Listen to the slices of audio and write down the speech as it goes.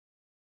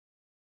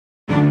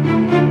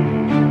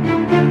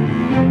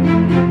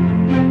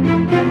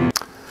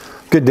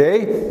Good day.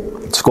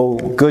 It's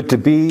good to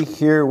be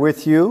here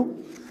with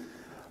you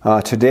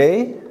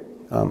today.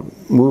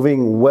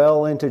 Moving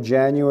well into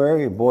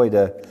January. Boy,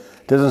 it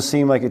doesn't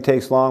seem like it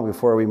takes long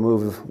before we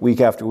move week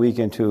after week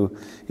into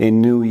a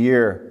new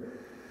year.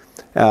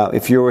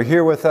 If you were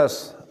here with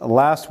us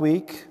last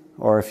week,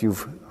 or if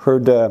you've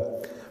heard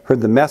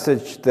the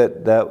message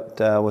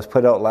that was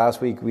put out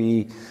last week,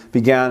 we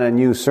began a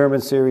new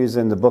sermon series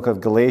in the book of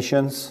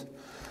Galatians.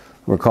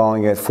 We're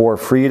calling it For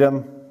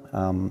Freedom.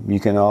 You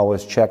can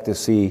always check to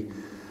see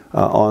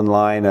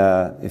online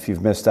if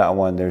you've missed that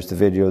one. There's the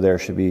video there,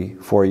 should be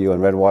for you on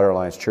Redwater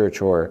Alliance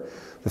Church or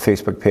the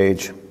Facebook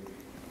page.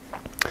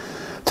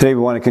 Today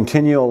we want to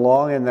continue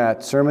along in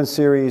that sermon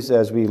series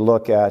as we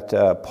look at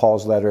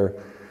Paul's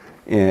letter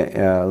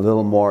a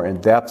little more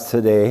in depth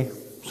today.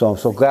 So I'm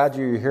so glad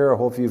you're here. I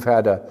hope you've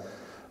had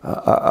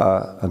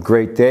a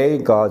great day.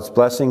 God's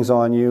blessings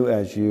on you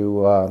as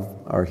you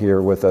are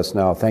here with us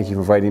now. Thank you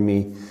for inviting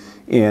me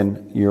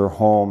in your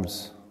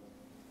homes.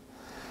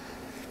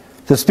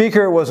 The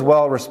speaker was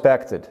well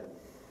respected.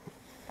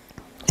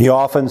 He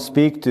often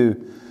spoke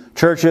to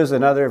churches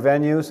and other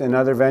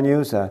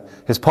venues.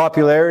 His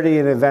popularity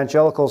in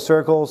evangelical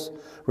circles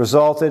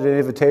resulted in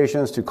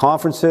invitations to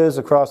conferences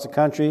across the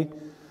country,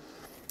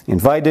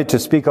 invited to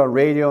speak on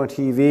radio and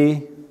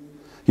TV.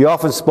 He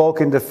often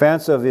spoke in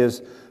defense of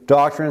his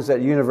doctrines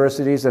at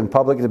universities and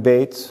public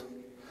debates.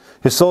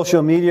 His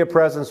social media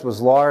presence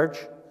was large.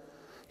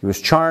 He was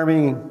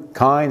charming,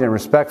 kind, and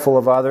respectful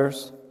of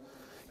others.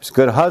 He was a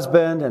good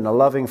husband and a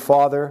loving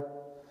father.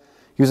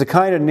 He was a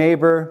kind of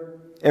neighbor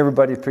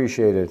everybody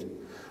appreciated.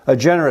 A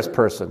generous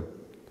person,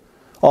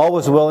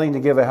 always willing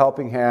to give a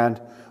helping hand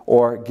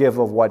or give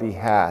of what he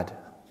had.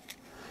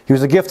 He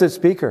was a gifted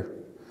speaker,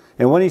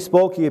 and when he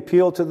spoke, he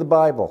appealed to the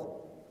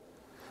Bible.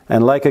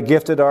 And like a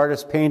gifted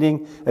artist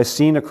painting a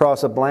scene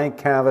across a blank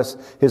canvas,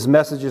 his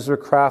messages were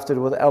crafted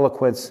with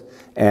eloquence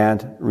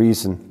and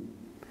reason.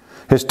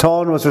 His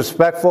tone was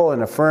respectful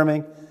and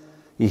affirming.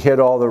 He hit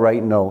all the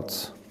right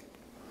notes.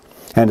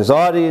 And his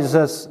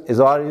audiences,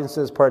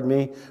 for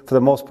the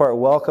most part,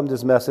 welcomed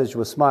his message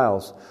with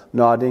smiles,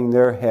 nodding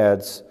their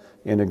heads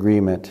in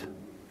agreement.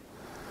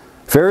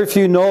 Very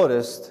few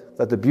noticed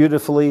that the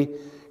beautifully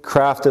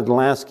crafted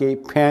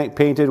landscape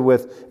painted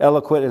with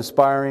eloquent,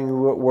 inspiring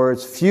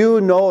words.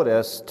 Few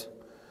noticed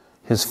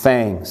his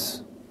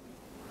fangs.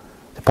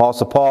 The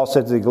Apostle Paul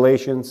said to the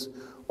Galatians,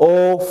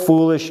 "O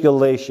foolish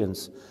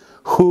Galatians,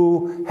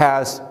 who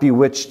has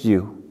bewitched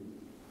you?"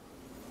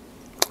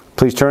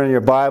 Please turn in your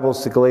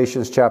Bibles to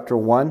Galatians chapter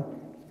 1.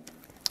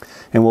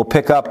 And we'll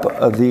pick up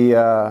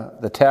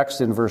the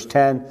text in verse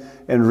 10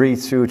 and read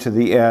through to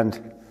the end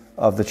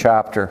of the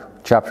chapter.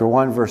 Chapter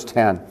 1, verse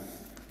 10.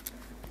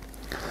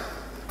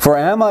 "For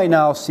am I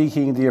now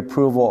seeking the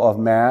approval of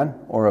man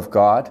or of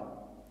God?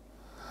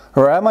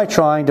 Or am I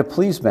trying to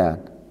please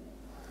man?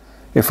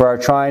 If I were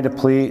trying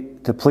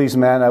to please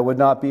man, I would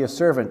not be a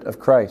servant of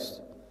Christ.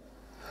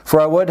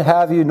 For I would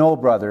have you know,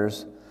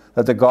 brothers,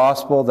 that the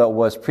gospel that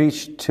was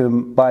preached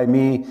by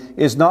me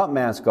is not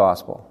man's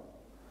gospel.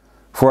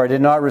 For I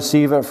did not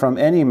receive it from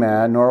any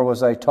man, nor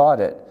was I taught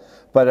it,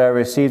 but I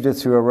received it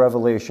through a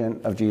revelation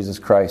of Jesus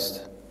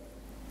Christ.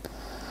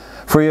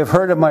 For you have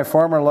heard of my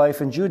former life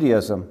in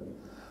Judaism,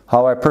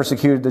 how I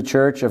persecuted the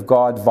church of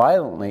God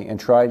violently and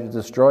tried to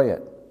destroy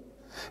it.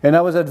 And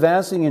I was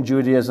advancing in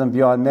Judaism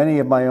beyond many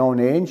of my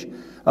own age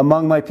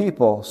among my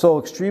people, so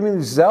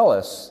extremely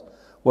zealous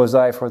was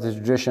I for the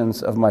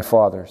traditions of my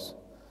fathers.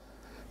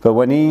 But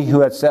when he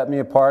who had set me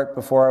apart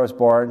before I was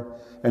born,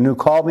 and who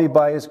called me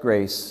by his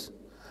grace,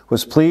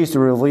 was pleased to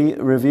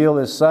reveal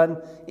his Son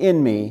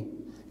in me,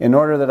 in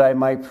order that I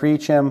might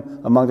preach him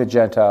among the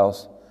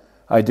Gentiles,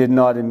 I did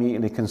not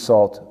immediately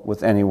consult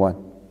with anyone.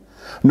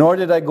 Nor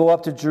did I go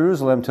up to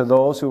Jerusalem to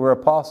those who were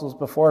apostles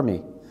before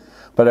me,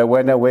 but I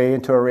went away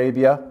into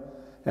Arabia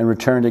and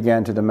returned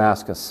again to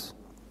Damascus.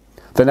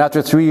 Then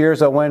after 3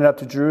 years I went up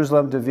to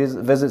Jerusalem to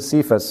visit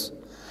Cephas,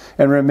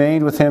 and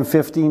remained with him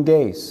 15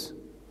 days.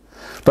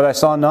 But I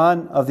saw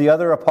none of the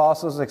other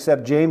apostles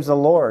except James the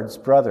Lord's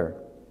brother.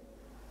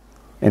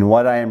 In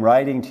what I am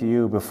writing to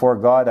you before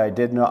God, I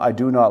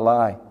do not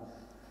lie."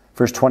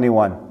 Verse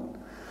 21.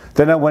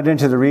 "Then I went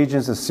into the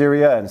regions of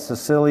Syria and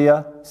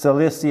Cilicia,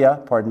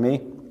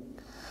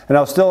 and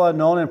I was still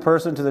unknown in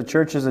person to the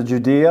churches of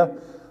Judea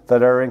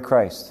that are in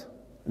Christ.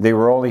 They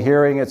were only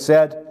hearing it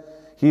said,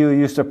 'He who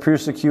used to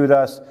persecute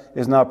us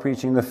is now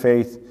preaching the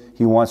faith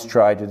he once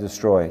tried to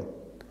destroy.'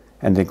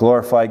 And they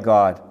glorified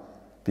God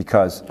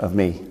because of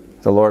me."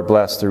 The Lord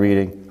bless the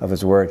reading of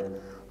his word.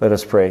 Let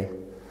us pray.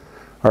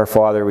 Our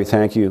Father, we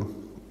thank you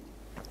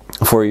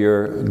for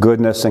your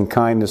goodness and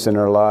kindness in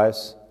our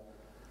lives.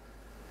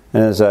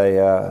 And as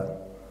I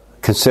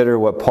consider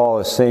what Paul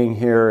is saying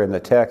here in the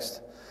text,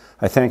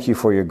 I thank you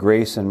for your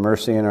grace and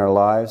mercy in our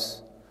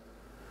lives,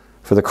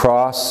 for the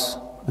cross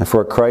and for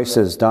what Christ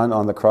has done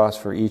on the cross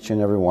for each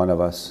and every one of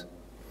us.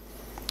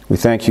 We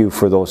thank you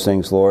for those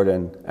things, Lord,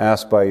 and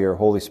ask by your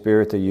Holy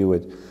Spirit that you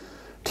would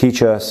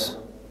teach us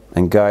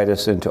and guide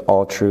us into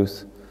all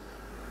truth.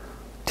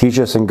 Teach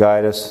us and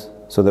guide us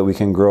so that we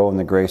can grow in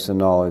the grace and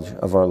knowledge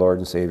of our Lord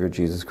and Savior,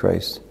 Jesus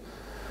Christ.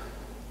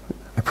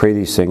 I pray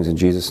these things in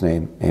Jesus'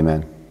 name.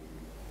 Amen.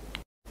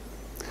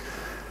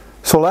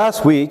 So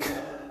last week,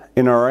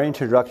 in our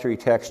introductory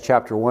text,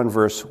 chapter 1,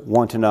 verse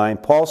 1 to 9,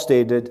 Paul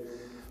stated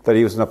that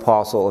he was an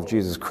apostle of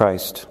Jesus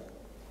Christ.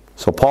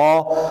 So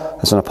Paul,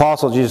 as an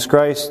apostle of Jesus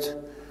Christ,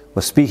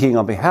 was speaking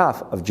on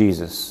behalf of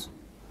Jesus.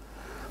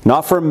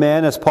 Not for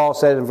men, as Paul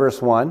said in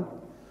verse 1,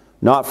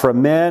 not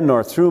from men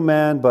nor through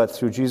man, but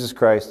through Jesus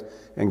Christ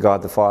and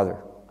God the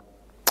Father.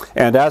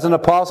 And as an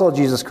apostle of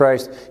Jesus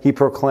Christ, he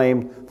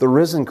proclaimed the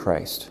risen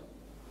Christ,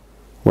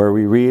 where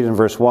we read in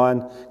verse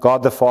 1,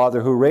 God the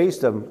Father who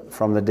raised him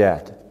from the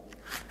dead.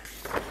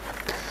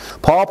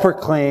 Paul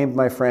proclaimed,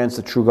 my friends,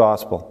 the true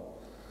gospel.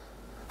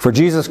 For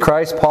Jesus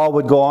Christ, Paul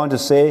would go on to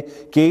say,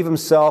 gave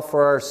himself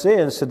for our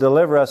sins to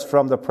deliver us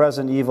from the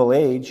present evil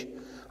age,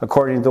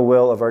 according to the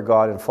will of our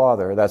God and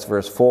Father. That's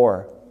verse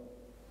 4.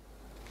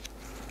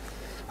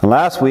 And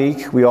last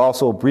week, we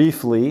also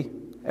briefly,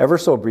 ever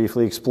so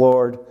briefly,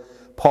 explored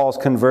Paul's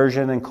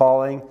conversion and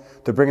calling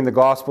to bring the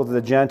gospel to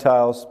the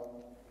Gentiles,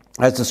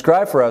 as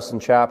described for us in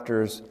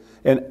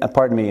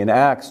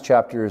Acts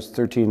chapters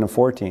 13 and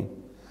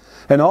 14.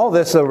 And all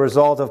this is a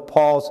result of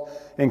Paul's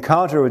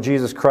encounter with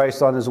Jesus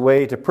Christ on his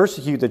way to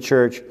persecute the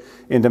church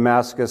in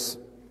Damascus.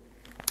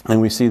 And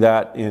we see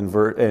that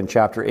in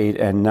chapter 8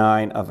 and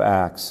 9 of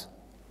Acts.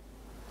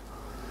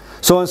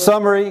 So in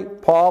summary,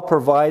 Paul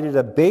provided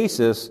a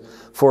basis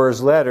for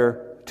his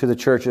letter to the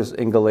churches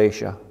in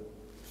Galatia.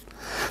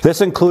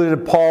 This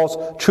included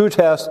Paul's true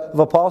test of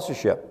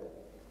apostleship,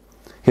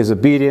 his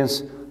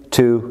obedience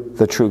to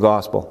the true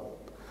gospel.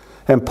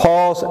 And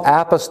Paul's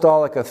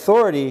apostolic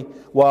authority,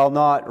 while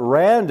not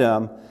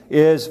random,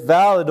 is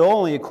valid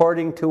only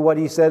according to what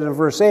he said in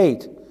verse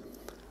 8,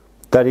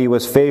 that he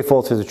was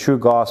faithful to the true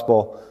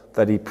gospel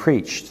that he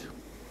preached.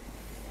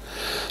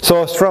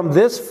 So it's from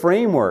this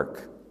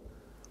framework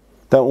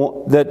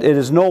that it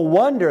is no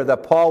wonder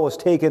that Paul was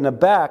taken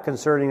aback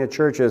concerning the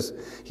churches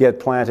he had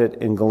planted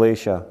in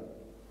Galatia.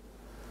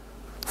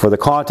 For the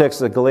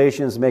context of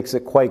Galatians makes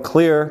it quite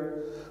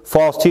clear.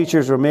 False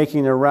teachers were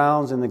making their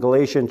rounds in the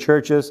Galatian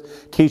churches,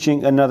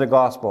 teaching another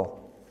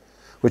gospel,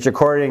 which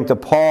according to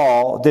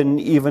Paul didn't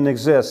even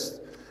exist.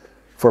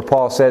 For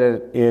Paul said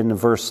it in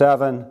verse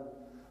 7,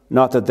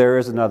 not that there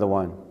is another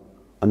one.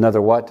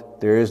 Another what?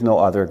 There is no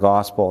other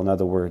gospel, in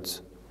other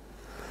words.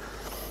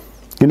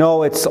 You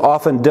know, it's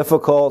often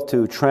difficult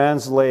to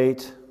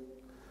translate,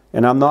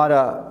 and I'm not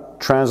a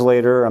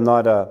translator, I'm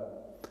not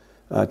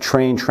a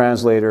trained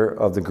translator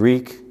of the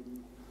Greek.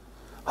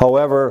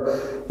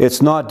 However, it's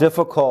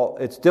difficult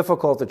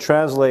to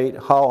translate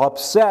how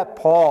upset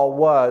Paul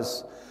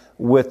was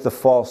with the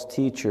false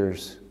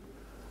teachers.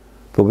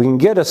 But we can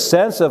get a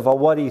sense of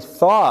what he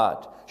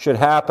thought should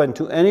happen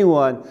to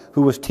anyone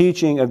who was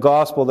teaching a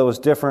gospel that was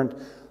different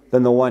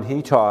than the one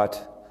he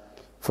taught.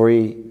 For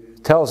he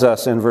tells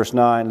us in verse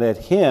 9, let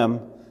him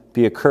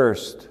be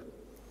accursed.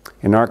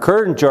 In our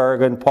current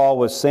jargon, Paul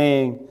was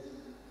saying,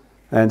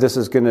 and this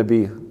is going to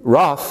be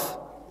rough,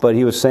 but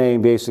he was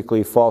saying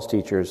basically false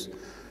teachers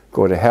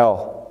go to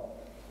hell.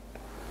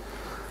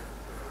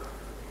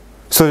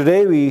 So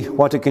today we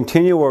want to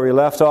continue where we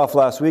left off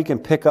last week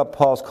and pick up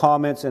Paul's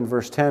comments in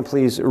verse 10.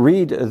 Please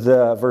read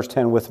the verse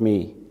 10 with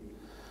me.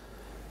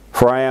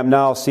 For am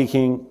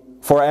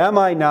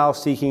I now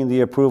seeking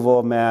the approval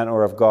of man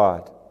or of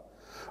God?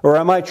 Or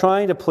am I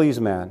trying to please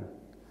man?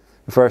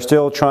 If I are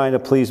still trying to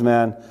please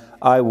man,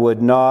 I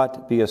would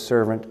not be a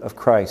servant of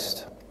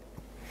Christ.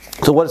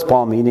 So what is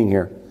Paul meaning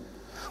here?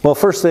 Well,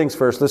 first things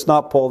first, let's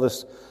not pull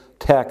this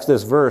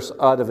verse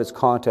out of its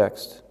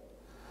context.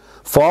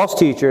 False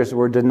teachers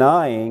were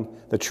denying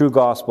the true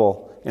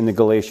gospel in the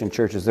Galatian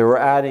churches. They were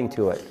adding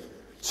to it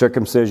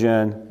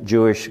circumcision,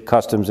 Jewish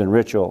customs and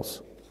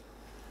rituals.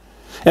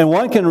 And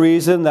one can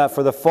reason that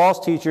for the false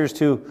teachers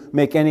to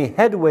make any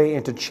headway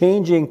into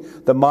changing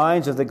the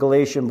minds of the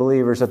Galatian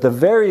believers, at the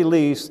very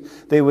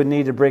least, they would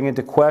need to bring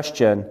into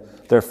question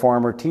their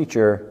former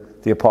teacher,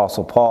 the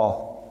Apostle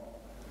Paul.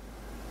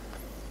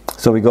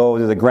 So we go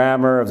to the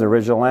grammar of the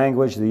original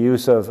language, the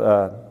use of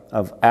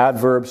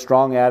adverbs,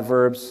 strong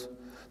adverbs,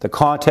 the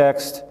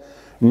context.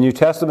 In the New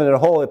Testament as a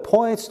whole, it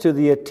points to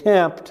the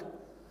attempt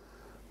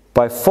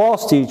by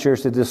false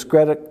teachers to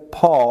discredit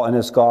Paul and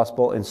his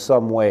gospel in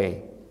some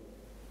way.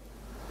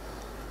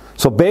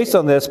 So based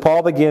on this,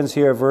 Paul begins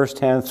here, verse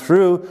 10,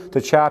 through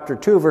to chapter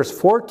 2, verse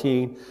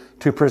 14,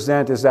 to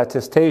present his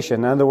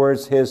attestation. In other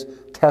words, his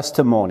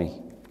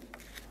testimony.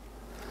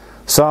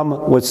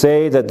 Some would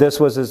say that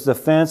this was his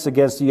defense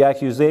against the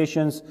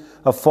accusations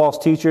of false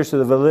teachers to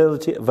the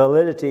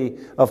validity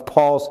of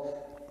Paul's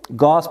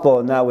gospel,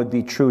 and that would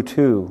be true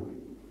too.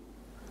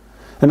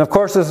 And of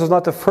course, this is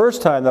not the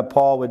first time that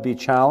Paul would be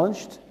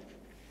challenged.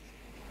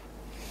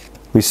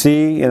 We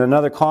see in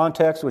another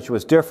context, which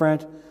was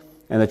different,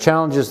 and the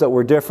challenges that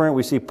were different,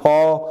 we see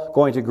Paul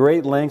going to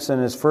great lengths in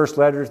his first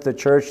letter to the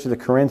church, to the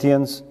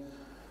Corinthians,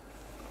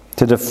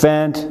 to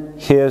defend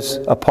his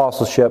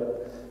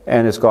apostleship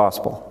and his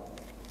gospel.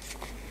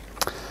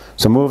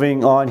 So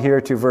moving on here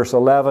to verse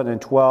 11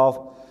 and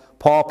 12,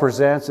 Paul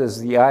presents, as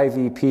the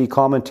IVP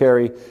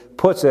commentary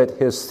puts it,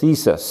 his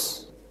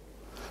thesis.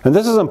 And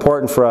this is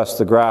important for us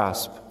to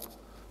grasp,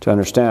 to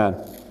understand.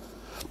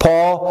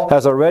 Paul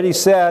has already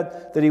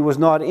said that he was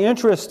not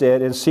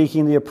interested in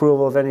seeking the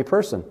approval of any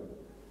person.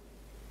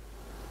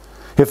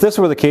 If this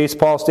were the case,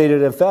 Paul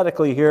stated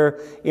emphatically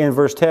here in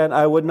verse 10,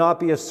 I would not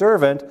be a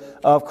servant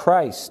of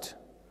Christ.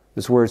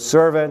 This word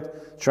servant,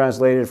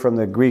 translated from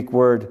the Greek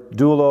word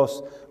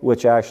doulos,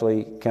 which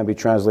actually can be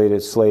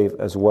translated slave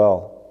as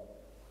well.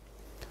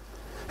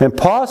 And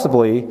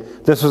possibly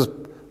this was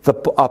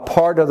a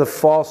part of the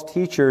false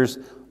teacher's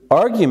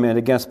argument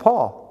against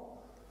Paul.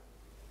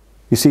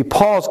 You see,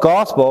 Paul's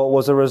gospel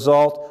was a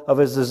result of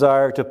his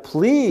desire to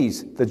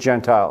please the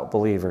Gentile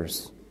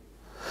believers.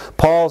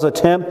 Paul's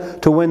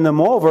attempt to win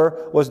them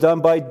over was done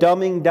by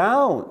dumbing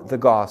down the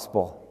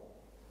gospel.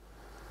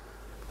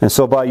 And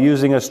so by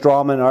using a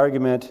strawman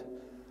argument,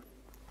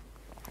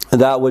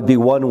 that would be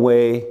one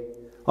way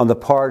on the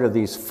part of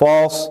these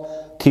false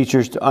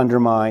teachers to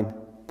undermine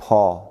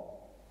Paul.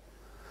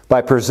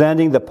 By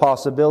presenting the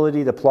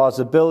possibility, the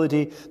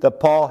plausibility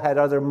that Paul had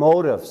other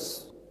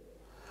motives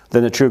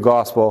than the true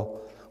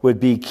gospel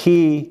would be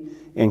key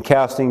in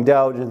casting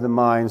doubt into the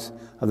minds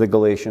of the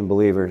Galatian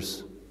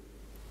believers.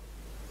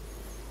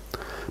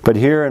 But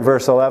here in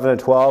verse 11 and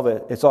 12,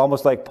 it's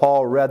almost like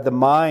Paul read the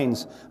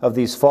minds of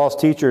these false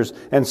teachers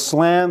and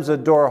slams the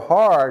door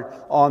hard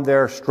on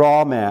their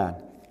straw man.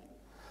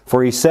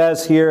 For he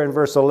says here in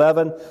verse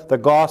 11, the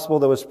gospel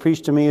that was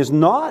preached to me is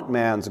not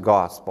man's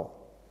gospel.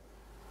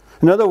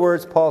 In other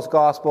words, Paul's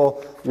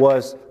gospel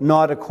was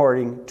not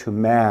according to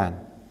man.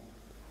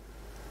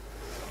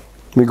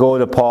 We go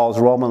to Paul's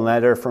Roman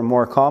letter for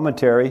more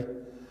commentary.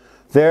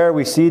 There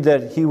we see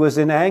that he was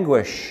in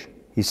anguish,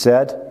 he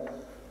said.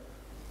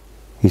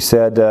 He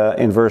said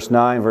in verse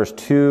 9,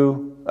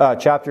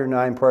 chapter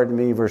 9,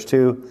 verse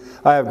 2,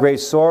 I have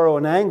great sorrow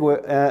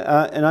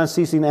and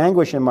unceasing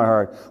anguish in my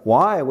heart.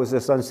 Why was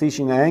this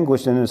unceasing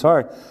anguish in his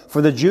heart?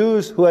 For the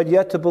Jews who had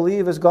yet to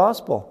believe his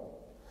gospel.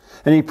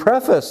 And he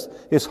prefaced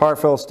his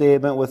heartfelt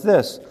statement with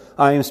this,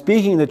 I am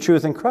speaking the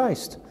truth in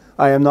Christ.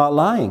 I am not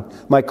lying.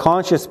 My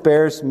conscience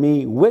bears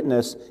me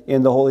witness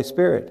in the Holy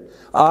Spirit.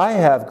 I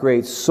have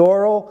great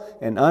sorrow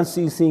and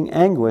unceasing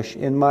anguish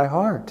in my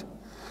heart.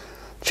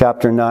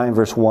 Chapter 9,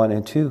 verse 1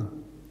 and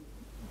 2.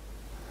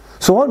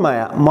 So one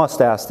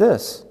must ask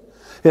this.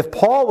 If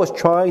Paul was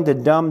trying to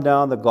dumb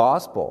down the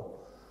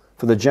gospel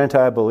for the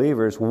Gentile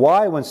believers,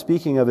 why, when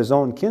speaking of his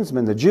own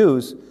kinsmen, the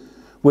Jews,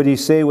 would he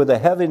say with a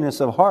heaviness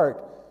of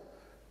heart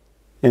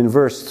in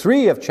verse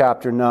 3 of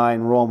chapter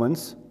 9,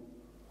 Romans,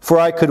 for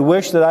I could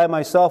wish that I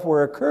myself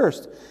were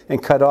accursed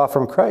and cut off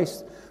from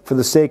Christ for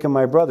the sake of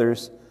my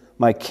brothers,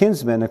 my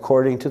kinsmen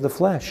according to the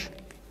flesh.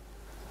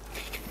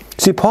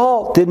 See,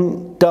 Paul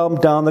didn't dumb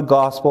down the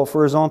gospel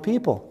for his own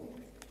people.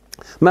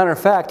 Matter of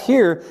fact,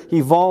 here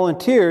he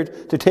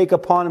volunteered to take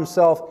upon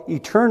himself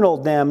eternal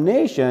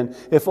damnation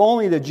if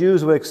only the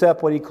Jews would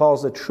accept what he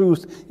calls the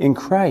truth in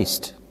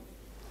Christ.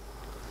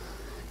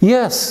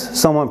 Yes,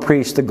 someone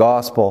preached the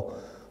gospel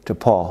to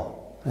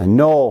Paul. And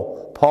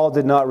no, Paul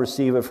did not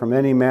receive it from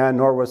any man,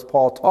 nor was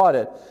Paul taught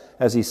it,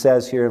 as he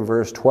says here in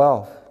verse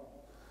 12.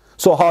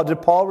 So how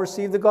did Paul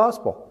receive the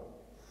gospel?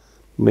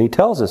 He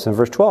tells us in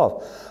verse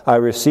 12, I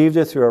received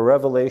it through a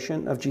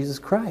revelation of Jesus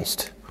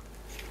Christ.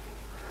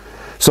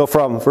 So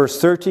from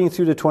verse 13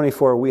 through to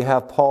 24, we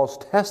have Paul's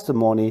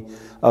testimony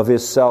of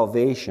his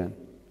salvation.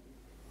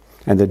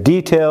 And the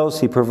details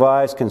he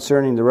provides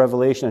concerning the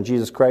revelation of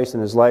Jesus Christ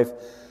in his life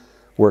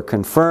were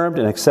confirmed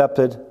and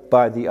accepted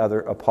by the other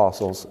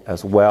apostles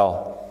as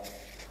well.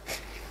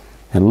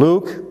 And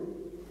Luke,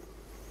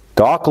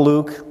 Doc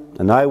Luke,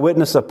 an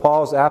eyewitness of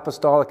Paul's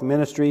apostolic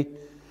ministry,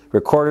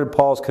 recorded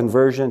Paul's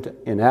conversion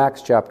in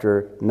Acts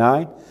chapter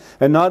 9.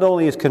 And not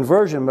only his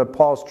conversion, but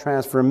Paul's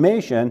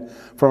transformation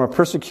from a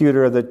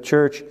persecutor of the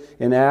church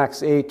in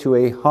Acts 8 to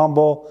a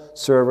humble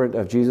servant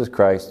of Jesus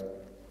Christ,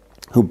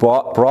 who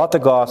brought the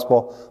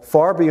gospel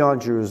far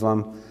beyond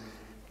Jerusalem,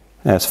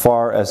 as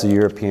far as the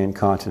European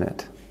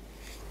continent.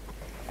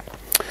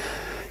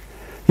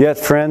 Yet,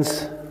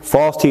 friends,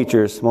 false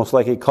teachers, most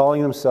likely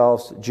calling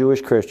themselves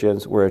Jewish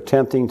Christians, were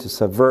attempting to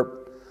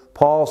subvert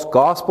Paul's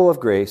gospel of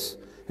grace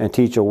and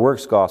teach a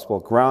works gospel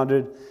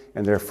grounded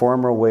in their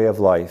former way of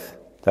life,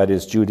 that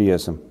is,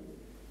 Judaism.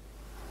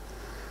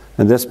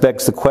 And this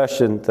begs the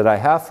question that I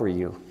have for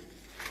you.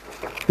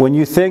 When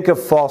you think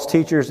of false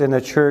teachers in the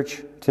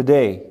church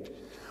today,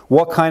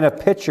 what kind of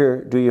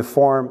picture do you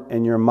form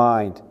in your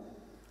mind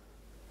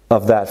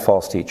of that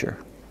false teacher?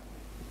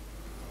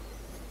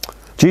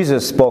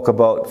 Jesus spoke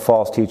about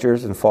false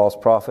teachers and false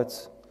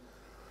prophets.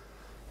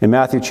 In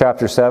Matthew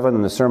chapter 7,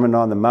 in the Sermon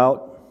on the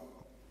Mount,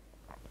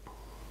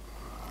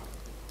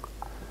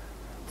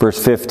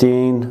 verse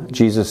 15,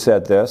 Jesus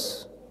said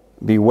this,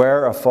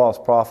 beware of false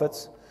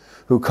prophets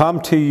who come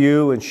to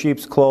you in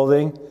sheep's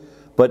clothing,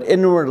 but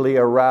inwardly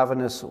are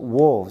ravenous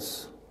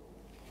wolves.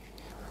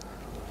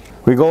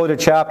 We go to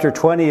chapter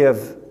 20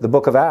 of the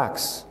book of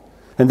Acts,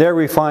 and there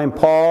we find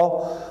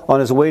Paul on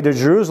his way to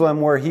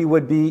Jerusalem, where he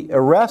would be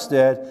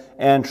arrested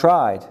and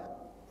tried.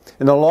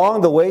 And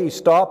along the way, he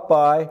stopped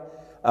by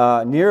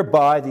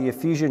nearby the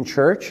Ephesian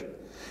church,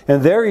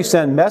 and there he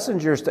sent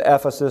messengers to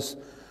Ephesus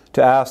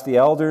to ask the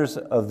elders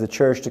of the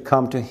church to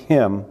come to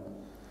him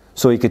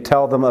so he could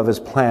tell them of his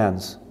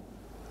plans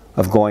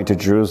of going to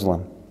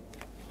Jerusalem.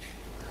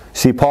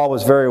 See, Paul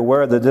was very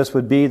aware that this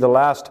would be the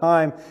last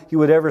time he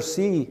would ever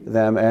see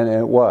them, and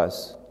it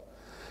was.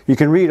 You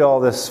can read all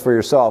this for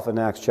yourself in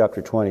Acts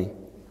chapter 20.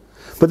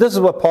 But this is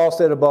what Paul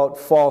said about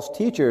false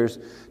teachers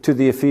to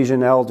the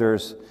Ephesian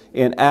elders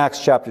in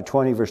Acts chapter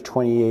 20, verse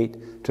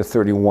 28 to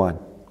 31.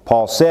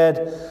 Paul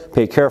said,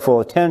 "Pay careful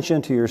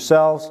attention to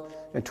yourselves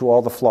and to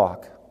all the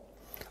flock.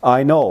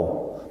 I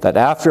know that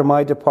after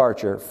my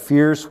departure,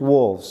 fierce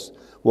wolves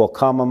will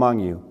come among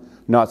you,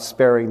 not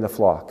sparing the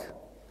flock.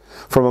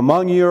 From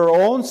among your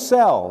own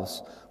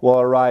selves will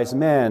arise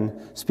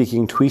men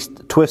speaking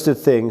twisted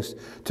things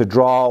to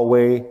draw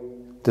away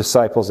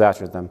disciples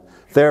after them.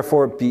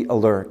 Therefore, be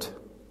alert."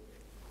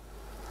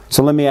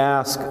 So let me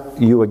ask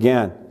you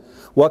again,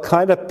 what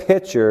kind of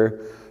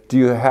picture do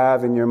you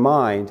have in your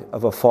mind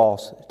of a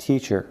false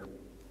teacher?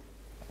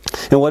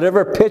 And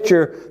whatever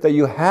picture that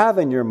you have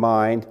in your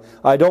mind,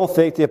 I don't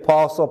think the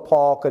Apostle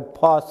Paul could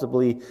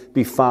possibly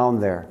be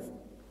found there.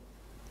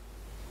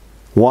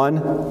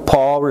 1,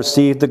 Paul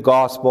received the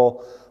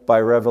gospel by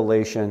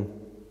revelation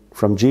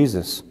from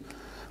Jesus,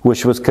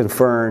 which was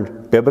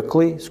confirmed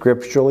biblically,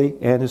 scripturally,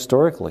 and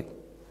historically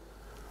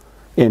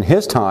in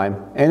his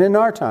time and in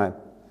our time.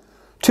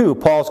 2,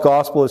 Paul's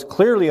gospel is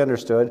clearly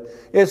understood.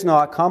 It's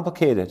not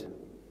complicated.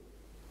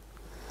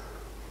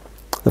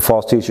 The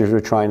false teachers were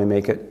trying to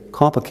make it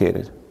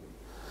complicated.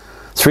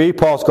 3,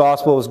 Paul's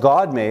gospel was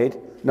God-made,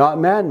 not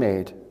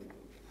man-made.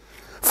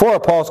 4,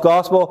 Paul's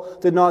gospel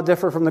did not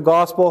differ from the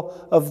gospel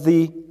of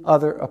the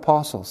other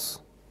apostles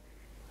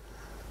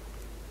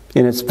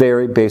in its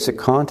very basic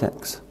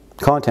content.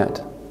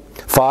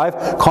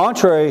 5,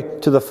 contrary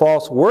to the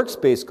false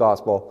works-based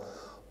gospel,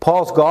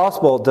 Paul's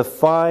gospel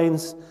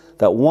defines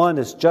that one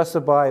is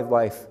justified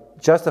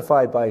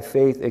by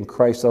faith in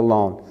Christ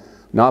alone,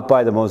 not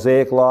by the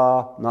Mosaic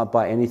law, not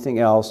by anything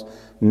else,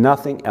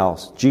 nothing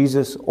else.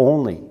 Jesus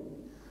only.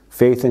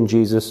 Faith in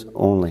Jesus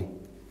only.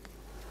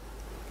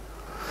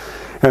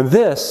 And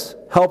this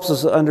helps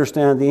us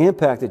understand the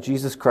impact that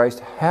Jesus Christ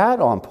had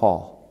on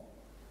Paul.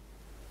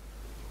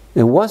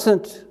 It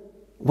wasn't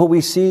what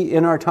we see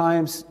in our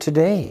times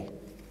today.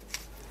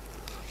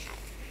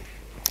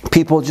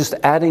 People just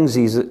adding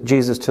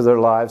Jesus to their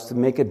lives to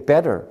make it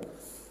better.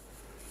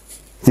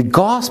 The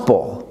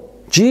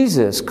gospel,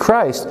 Jesus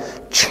Christ,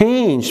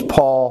 changed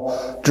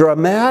Paul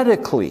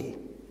dramatically.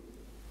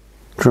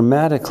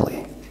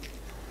 Dramatically.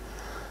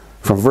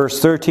 From verse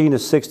 13 to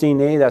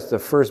 16a, that's the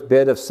first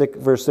bit of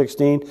verse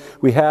 16,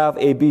 we have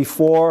a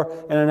before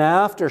and an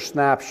after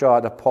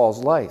snapshot of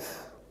Paul's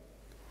life.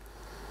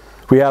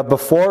 We have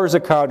before his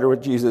encounter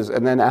with Jesus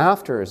and then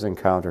after his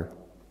encounter.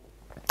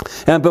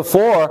 And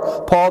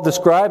before, Paul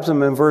describes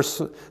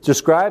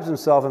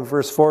himself in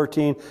verse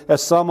 14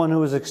 as someone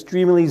who is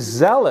extremely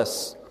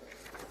zealous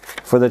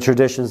for the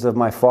traditions of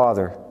my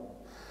father.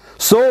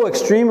 So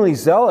extremely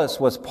zealous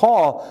was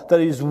Paul that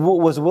he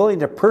was willing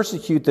to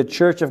persecute the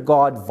church of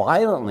God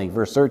violently,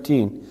 verse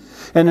 13.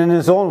 And in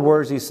his own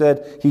words, he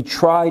said he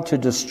tried to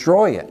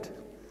destroy it,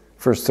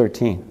 verse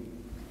 13.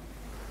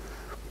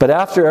 But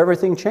after,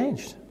 everything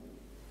changed.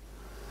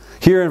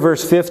 Here in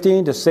verse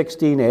 15 to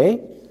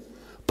 16a,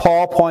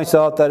 Paul points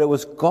out that it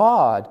was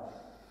God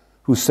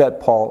who set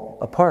Paul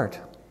apart.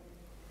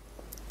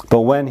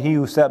 But when he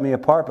who set me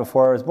apart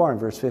before I was born,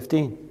 verse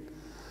 15.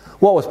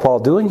 What was Paul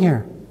doing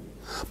here?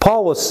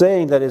 Paul was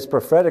saying that his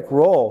prophetic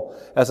role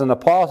as an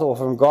apostle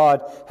from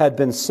God had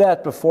been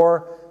set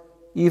before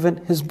even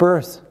his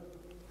birth.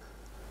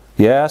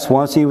 Yes,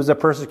 once he was a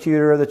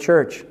persecutor of the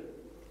church.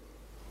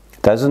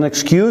 Doesn't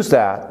excuse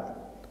that.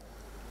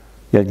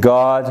 Yet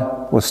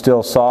God was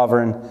still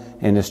sovereign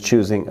in his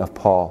choosing of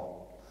Paul.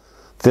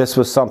 This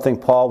was something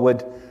Paul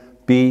would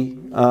be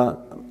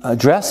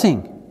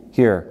addressing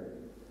here.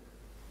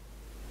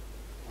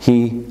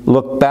 He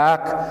looked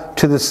back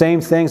to the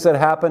same things that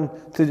happened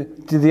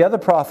to the other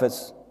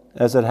prophets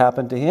as it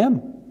happened to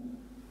him.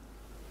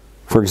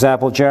 For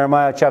example,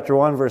 Jeremiah chapter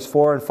 1, verse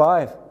 4 and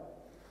 5.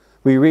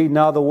 We read,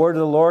 "Now the word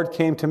of the Lord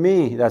came to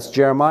me," that's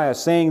Jeremiah,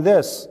 saying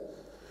this,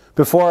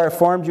 "Before I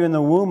formed you in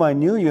the womb, I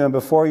knew you, and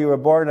before you were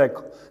born, I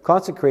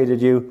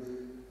consecrated you.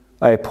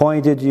 I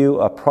appointed you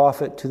a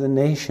prophet to the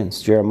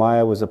nations."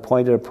 Jeremiah was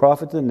appointed a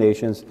prophet to the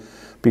nations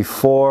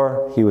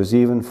before he was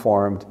even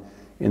formed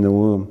in the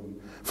womb.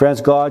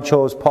 Friends, God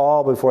chose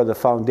Paul before the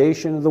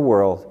foundation of the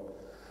world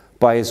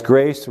by his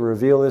grace to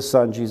reveal his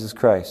Son, Jesus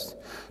Christ.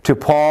 To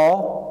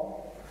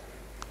Paul,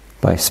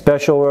 by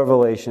special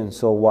revelation,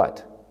 so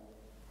what?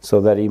 So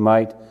that he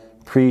might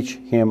preach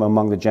him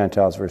among the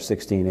Gentiles, verse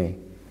 16a.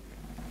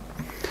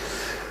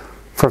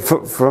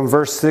 From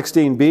verse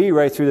 16b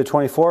right through to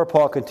 24,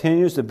 Paul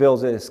continues to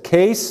build his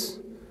case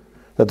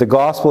that the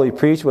gospel he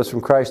preached was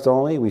from Christ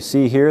only. We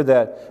see here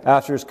that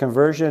after his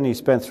conversion, he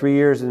spent 3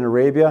 years in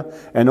Arabia,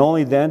 and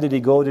only then did he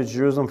go to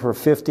Jerusalem for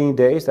 15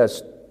 days.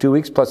 That's 2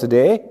 weeks plus a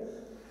day.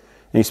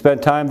 And he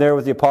spent time there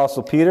with the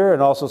Apostle Peter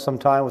and also some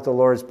time with the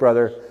Lord's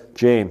brother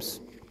James.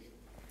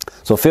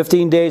 So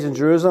 15 days in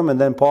Jerusalem, and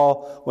then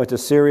Paul went to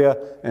Syria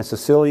and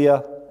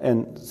Cilicia,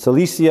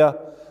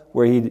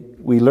 where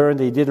we learned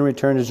that he didn't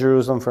return to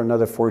Jerusalem for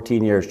another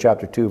 14 years,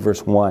 chapter 2,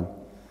 verse 1.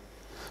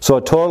 So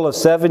a total of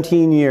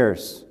 17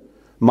 years,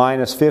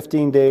 minus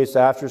 15 days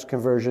after his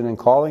conversion and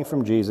calling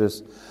from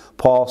Jesus,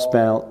 Paul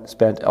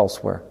spent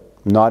elsewhere,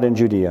 not in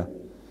Judea.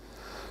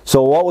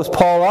 So what was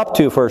Paul up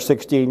to for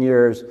 16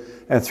 years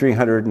and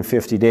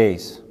 350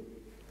 days?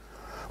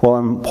 Well,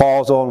 in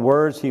Paul's own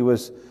words, he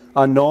was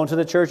unknown to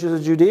the churches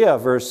of Judea,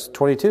 verse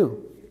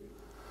 22.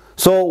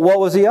 So what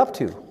was he up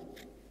to?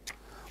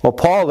 Well,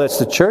 Paul lets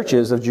the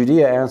churches of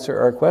Judea answer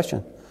our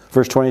question.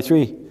 Verse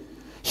 23,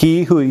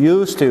 he who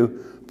used to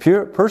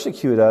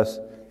persecute us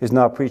is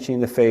now preaching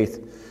the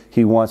faith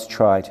he once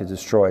tried to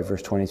destroy.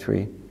 Verse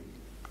 23.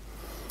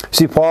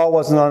 See, Paul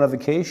wasn't on a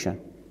vacation.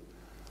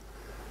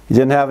 He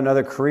didn't have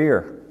another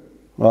career.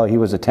 Well, he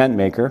was a tent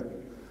maker.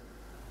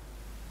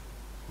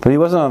 But he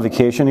wasn't on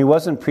vacation. He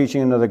wasn't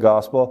preaching another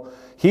gospel.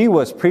 He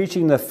was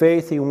preaching the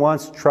faith he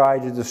once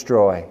tried to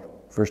destroy.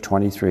 Verse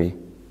 23.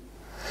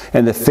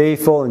 And the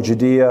faithful in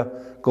Judea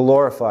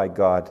glorified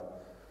God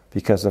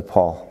because of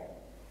Paul.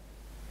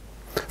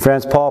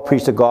 Friends, Paul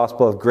preached a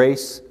gospel of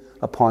grace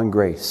upon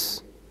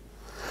grace.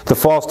 The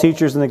false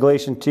teachers in the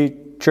Galatian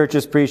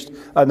churches preached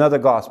another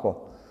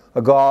gospel,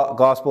 a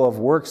gospel of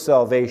work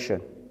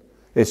salvation.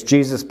 It's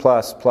Jesus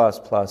plus.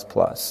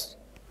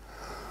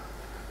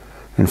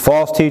 And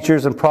false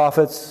teachers and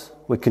prophets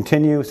would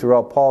continue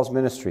throughout Paul's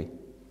ministry.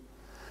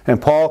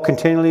 And Paul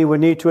continually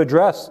would need to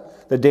address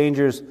the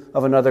dangers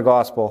of another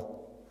gospel.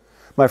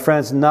 My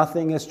friends,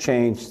 nothing has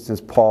changed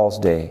since Paul's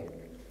day.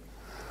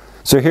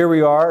 So here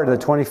we are in the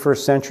 21st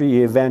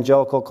century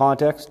evangelical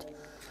context,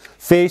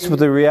 faced with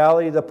the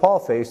reality that Paul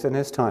faced in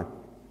his time.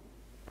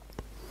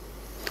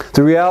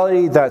 The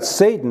reality that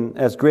Satan,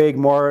 as Greg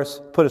Morris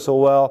put it so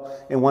well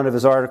in one of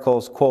his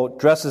articles, quote,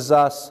 dresses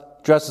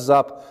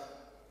up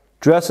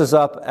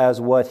as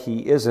what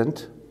he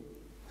isn't.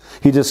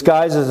 He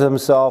disguises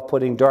himself,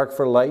 putting dark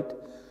for light,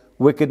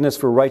 wickedness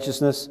for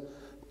righteousness,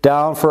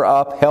 down for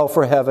up, hell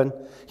for heaven.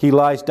 He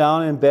lies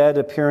down in bed,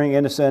 appearing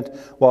innocent,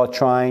 while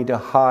trying to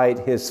hide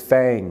his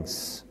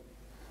fangs.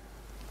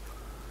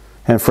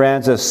 And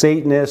friends, as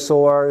Satan is,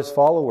 so are his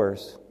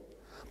followers.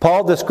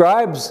 Paul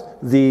describes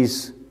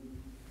these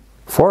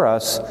for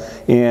us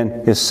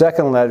in his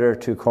second letter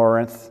to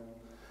Corinth,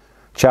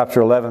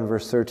 chapter 11,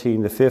 verse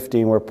 13 to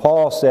 15, where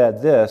Paul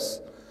said this,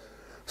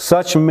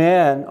 such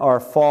men are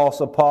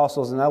false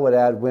apostles, and I would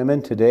add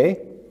women today.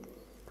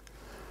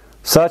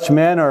 Such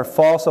men are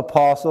false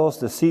apostles,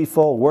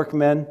 deceitful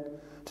workmen,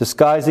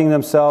 disguising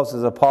themselves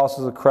as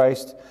apostles of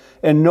Christ.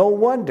 And no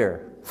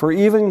wonder, for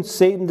even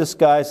Satan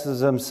disguises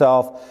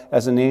himself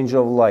as an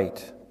angel of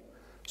light.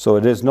 So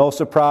it is no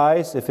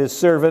surprise if his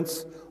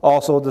servants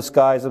also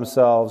disguise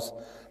themselves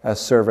as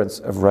servants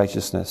of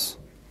righteousness.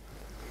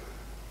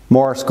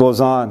 Morris goes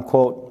on,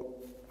 quote,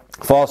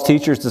 false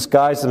teachers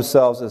disguise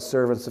themselves as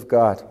servants of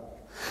God.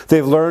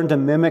 They've learned to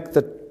mimic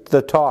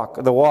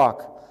the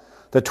walk,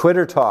 the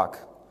Twitter talk,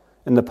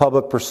 and the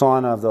public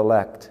persona of the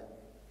elect.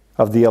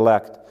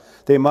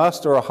 They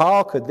must, or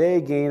how could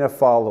they gain a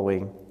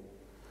following?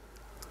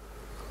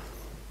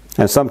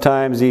 And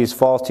sometimes these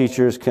false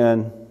teachers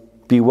can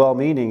be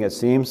well-meaning, it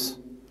seems.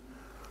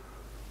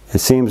 It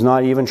seems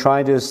not even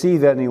trying to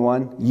deceive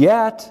anyone.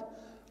 Yet,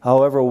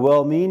 however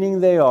well-meaning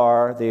they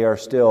are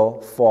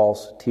still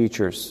false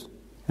teachers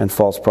and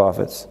false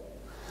prophets.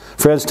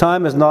 Friends,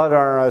 time is not on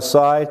our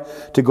side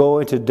to go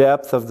into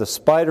depth of the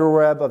spider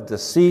web of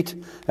deceit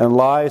and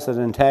lies that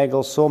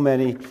entangle so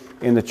many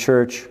in the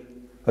church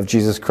of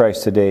Jesus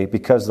Christ today,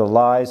 because the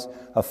lies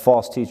of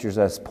false teachers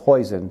has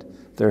poisoned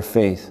their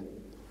faith.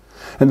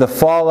 And the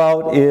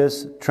fallout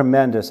is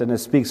tremendous, and it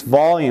speaks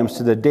volumes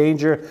to the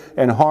danger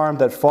and harm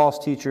that false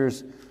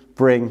teachers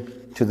bring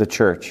to the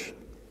church.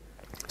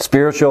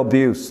 Spiritual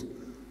abuse,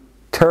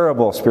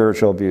 terrible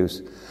spiritual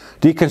abuse,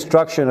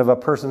 deconstruction of a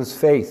person's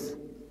faith,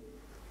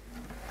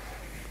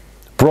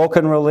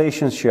 broken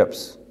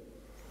relationships,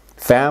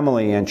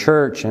 family and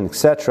church, and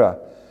etc.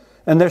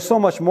 And there's so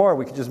much more.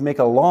 We could just make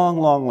a long,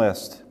 long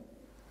list.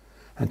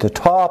 And to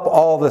top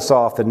all this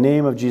off, the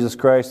name of Jesus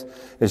Christ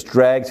is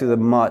dragged through the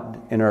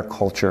mud in our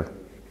culture.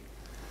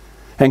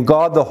 And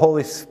God, the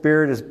Holy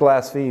Spirit, is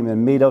blasphemed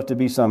and made out to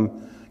be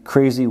some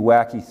crazy,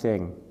 wacky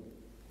thing.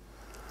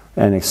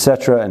 And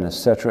etc., and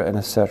etc., and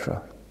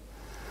etc.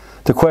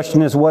 The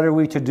question is, what are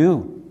we to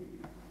do?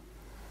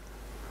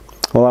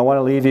 Well, I want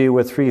to leave you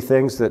with three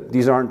things.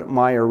 These aren't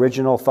my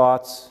original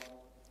thoughts.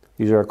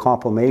 These are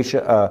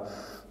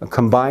a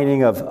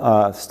combining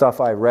of stuff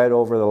I read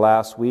over the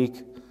last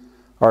week,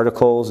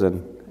 articles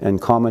and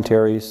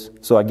commentaries.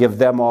 So I give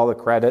them all the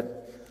credit.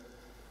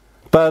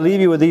 But I'll leave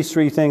you with these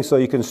three things so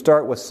you can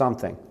start with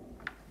something.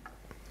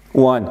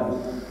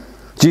 1,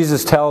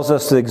 Jesus tells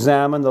us to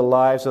examine the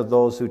lives of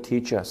those who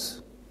teach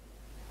us.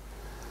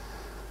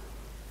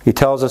 He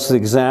tells us to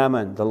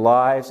examine the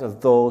lives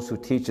of those who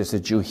teach us.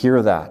 Did you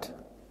hear that?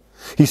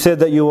 He said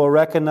that you will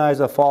recognize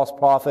a false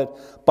prophet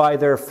by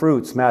their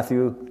fruits,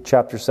 Matthew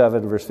chapter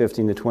 7, verse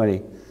 15 to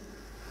 20.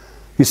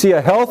 You see,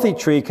 a healthy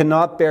tree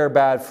cannot bear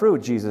bad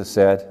fruit, Jesus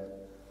said.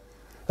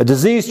 A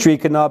diseased tree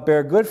cannot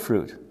bear good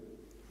fruit.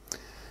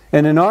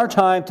 And in our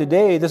time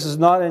today, this is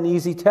not an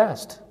easy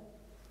test.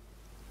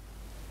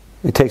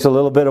 It takes a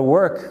little bit of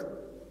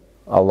work,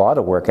 a lot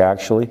of work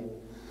actually.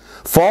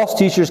 False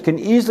teachers can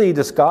easily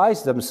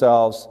disguise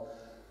themselves,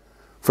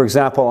 for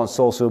example, on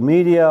social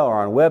media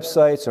or on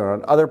websites or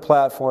on other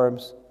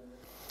platforms.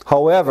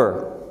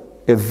 However,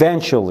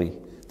 eventually,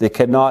 they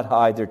cannot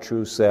hide their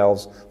true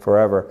selves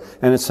forever.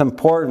 And it's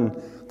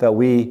important that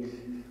we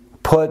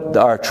put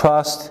our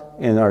trust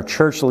in our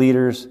church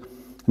leaders,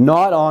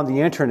 not on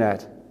the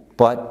internet,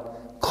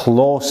 but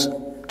close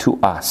to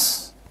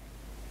us.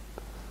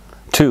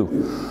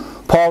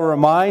 2, Paul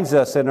reminds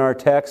us in our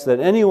text that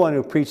anyone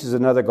who preaches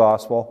another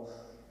gospel,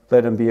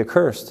 let him be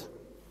accursed.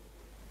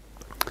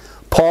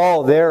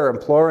 Paul there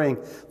imploring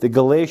the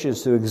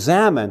Galatians to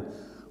examine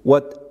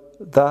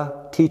what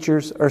the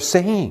teachers are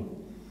saying.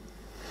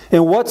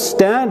 And what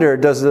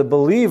standard does the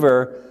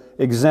believer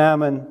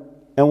examine,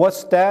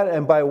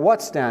 and by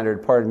what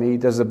standard,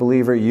 does the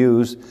believer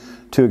use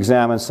to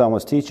examine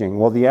someone's teaching?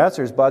 Well, the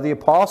answer is by the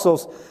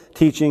apostles'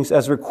 teachings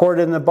as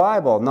recorded in the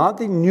Bible. Not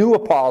the new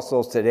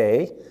apostles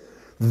today,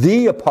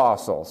 the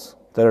apostles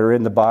that are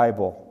in the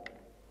Bible.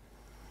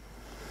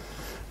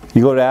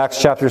 You go to Acts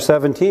chapter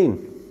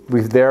 17.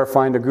 We there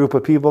find a group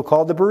of people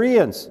called the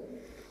Bereans.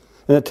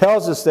 And it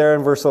tells us there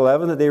in verse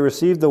 11 that they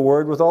received the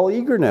word with all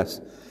eagerness.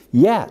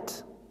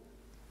 Yet,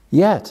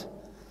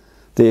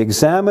 they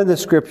examined the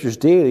scriptures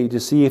daily to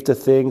see if the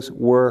things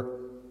were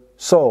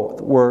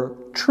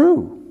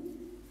true.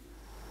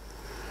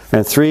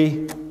 And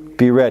 3,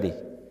 be ready.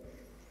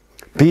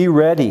 Be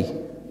ready.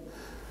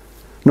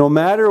 No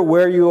matter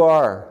where you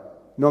are,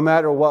 no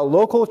matter what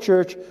local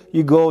church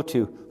you go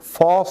to,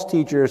 false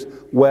teachers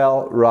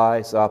will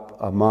rise up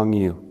among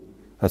you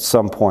at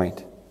some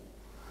point.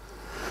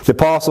 The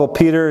Apostle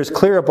Peter is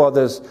clear about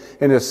this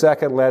in his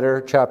second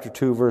letter, chapter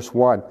 2, verse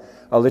 1.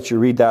 I'll let you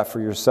read that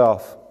for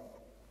yourself.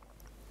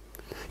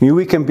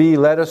 We can be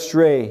led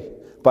astray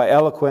by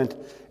eloquent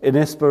and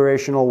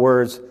inspirational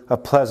words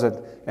of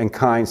pleasant and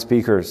kind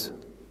speakers.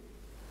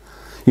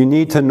 You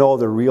need to know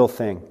the real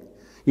thing.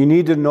 You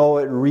need to know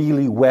it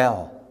really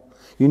well.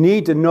 You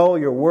need to know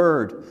your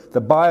word,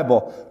 the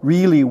Bible,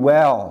 really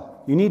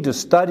well. You need to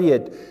study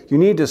it. You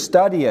need to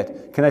study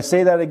it. Can I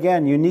say that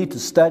again? You need to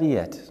study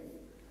it.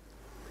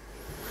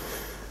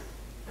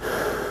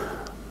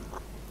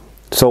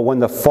 So when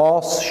the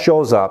false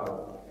shows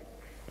up,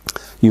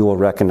 you will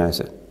recognize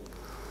it.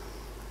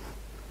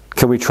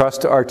 Can we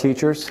trust our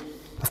teachers?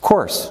 Of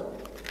course.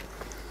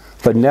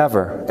 But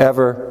never,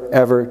 ever,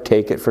 ever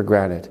take it for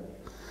granted.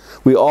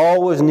 We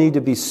always need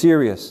to be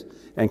serious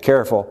and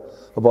careful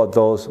about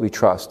those we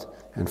trust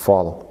and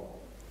follow.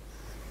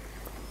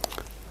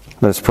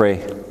 Let us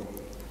pray.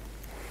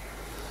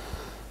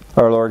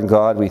 Our Lord and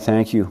God, we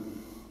thank you.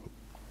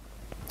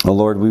 Oh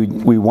Lord,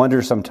 we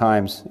wonder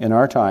sometimes, in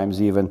our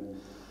times even,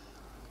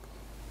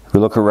 we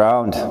look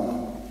around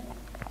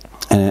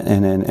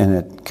and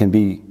it can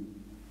be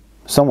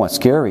somewhat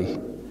scary.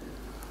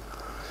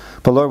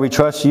 But Lord, we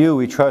trust you,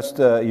 we trust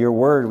your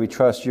word, we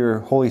trust your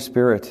Holy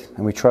Spirit,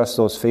 and we trust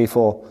those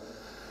faithful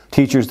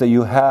teachers that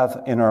you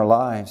have in our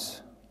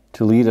lives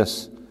to lead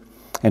us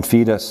and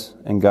feed us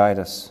and guide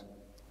us.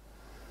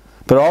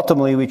 But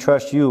ultimately, we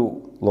trust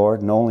you,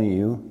 Lord, and only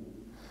you,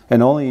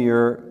 and only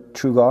your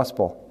true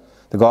gospel,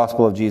 the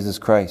gospel of Jesus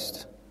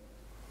Christ.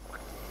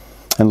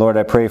 And Lord,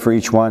 I pray for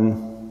each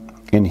one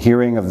in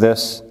hearing of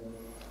this,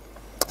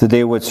 that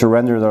they would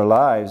surrender their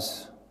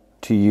lives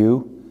to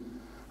you,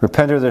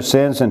 repent of their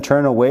sins and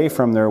turn away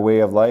from their way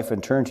of life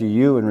and turn to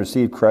you and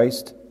receive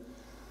Christ,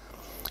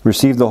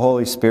 receive the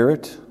Holy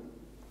Spirit,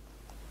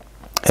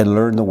 and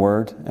learn the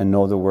Word and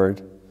know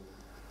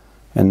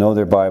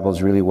their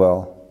Bibles really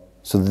well,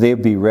 so that they'll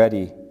be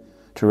ready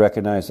to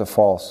recognize the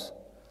false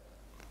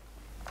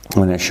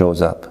when it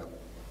shows up.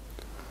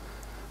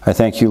 I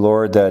thank you,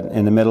 Lord, that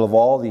in the middle of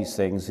all these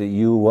things, that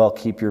you will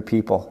keep your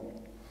people.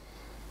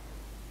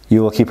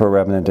 You will keep a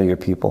remnant of your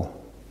people.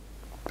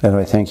 And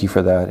I thank you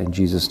for that in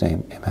Jesus'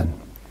 name. Amen.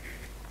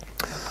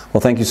 Well,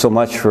 thank you so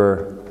much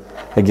for,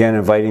 again,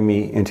 inviting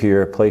me into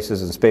your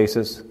places and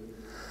spaces.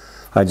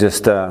 I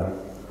just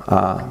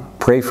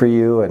pray for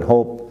you and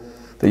hope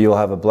that you'll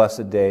have a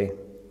blessed day.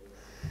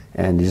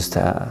 And just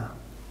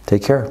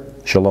take care.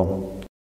 Shalom.